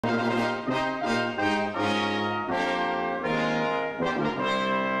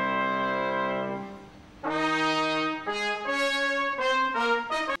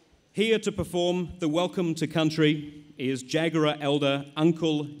Here to perform the Welcome to Country is Jagera elder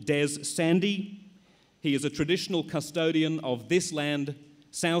Uncle Des Sandy. He is a traditional custodian of this land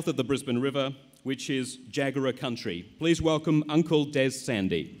south of the Brisbane River, which is Jagera country. Please welcome Uncle Des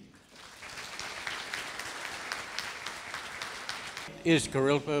Sandy. Is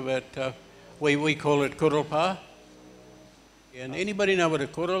Kurilpa, but we call it Kurulpa. And anybody know what a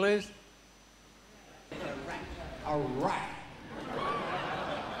kurul is? A rat.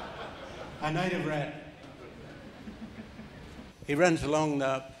 A native rat. He runs along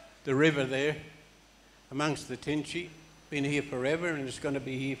the river there amongst the Tinchi. Been here forever and it's going to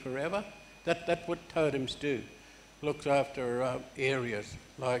be here forever. That's what totems do. Looks after areas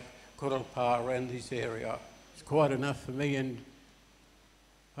like Kurulpa around this area. It's quite enough for me, and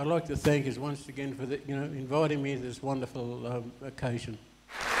I'd like to thank us once again for inviting me to this wonderful occasion.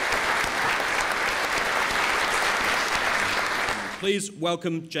 Please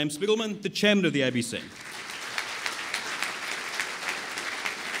welcome James Spiegelman, the Chairman of the ABC.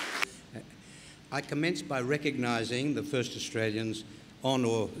 I commence by recognising the first Australians on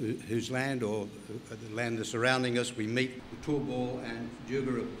or whose land or the land that's surrounding us we meet, the Turrbal and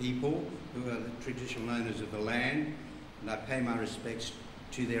Jagera people who are the traditional owners of the land, and I pay my respects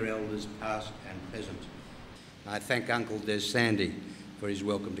to their elders past and present. I thank Uncle Des Sandy for his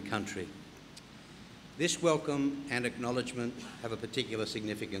welcome to country. This welcome and acknowledgement have a particular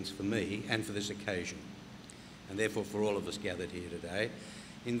significance for me and for this occasion, and therefore for all of us gathered here today.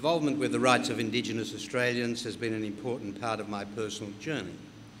 Involvement with the rights of Indigenous Australians has been an important part of my personal journey.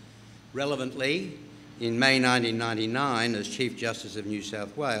 Relevantly, in May 1999, as Chief Justice of New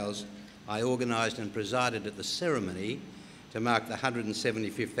South Wales, I organised and presided at the ceremony to mark the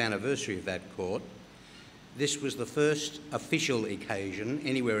 175th anniversary of that court. This was the first official occasion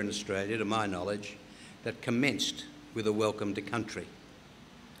anywhere in Australia, to my knowledge, that commenced with a welcome to country.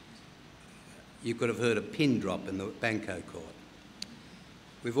 You could have heard a pin drop in the Banco court.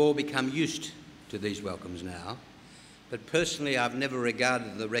 We've all become used to these welcomes now, but personally I've never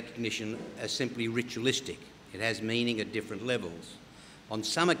regarded the recognition as simply ritualistic. It has meaning at different levels. On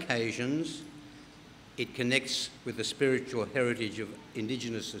some occasions, it connects with the spiritual heritage of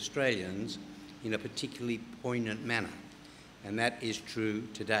Indigenous Australians in a particularly poignant manner, and that is true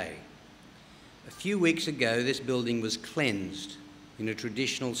today. A few weeks ago, this building was cleansed in a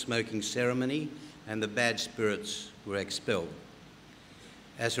traditional smoking ceremony, and the bad spirits were expelled.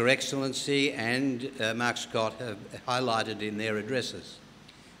 As Her Excellency and Mark Scott have highlighted in their addresses,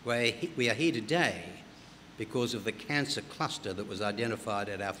 we are here today because of the cancer cluster that was identified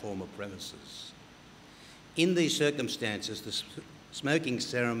at our former premises. In these circumstances, the smoking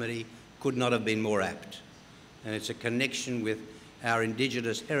ceremony could not have been more apt, and it's a connection with our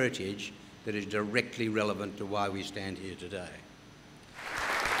Indigenous heritage that is directly relevant to why we stand here today.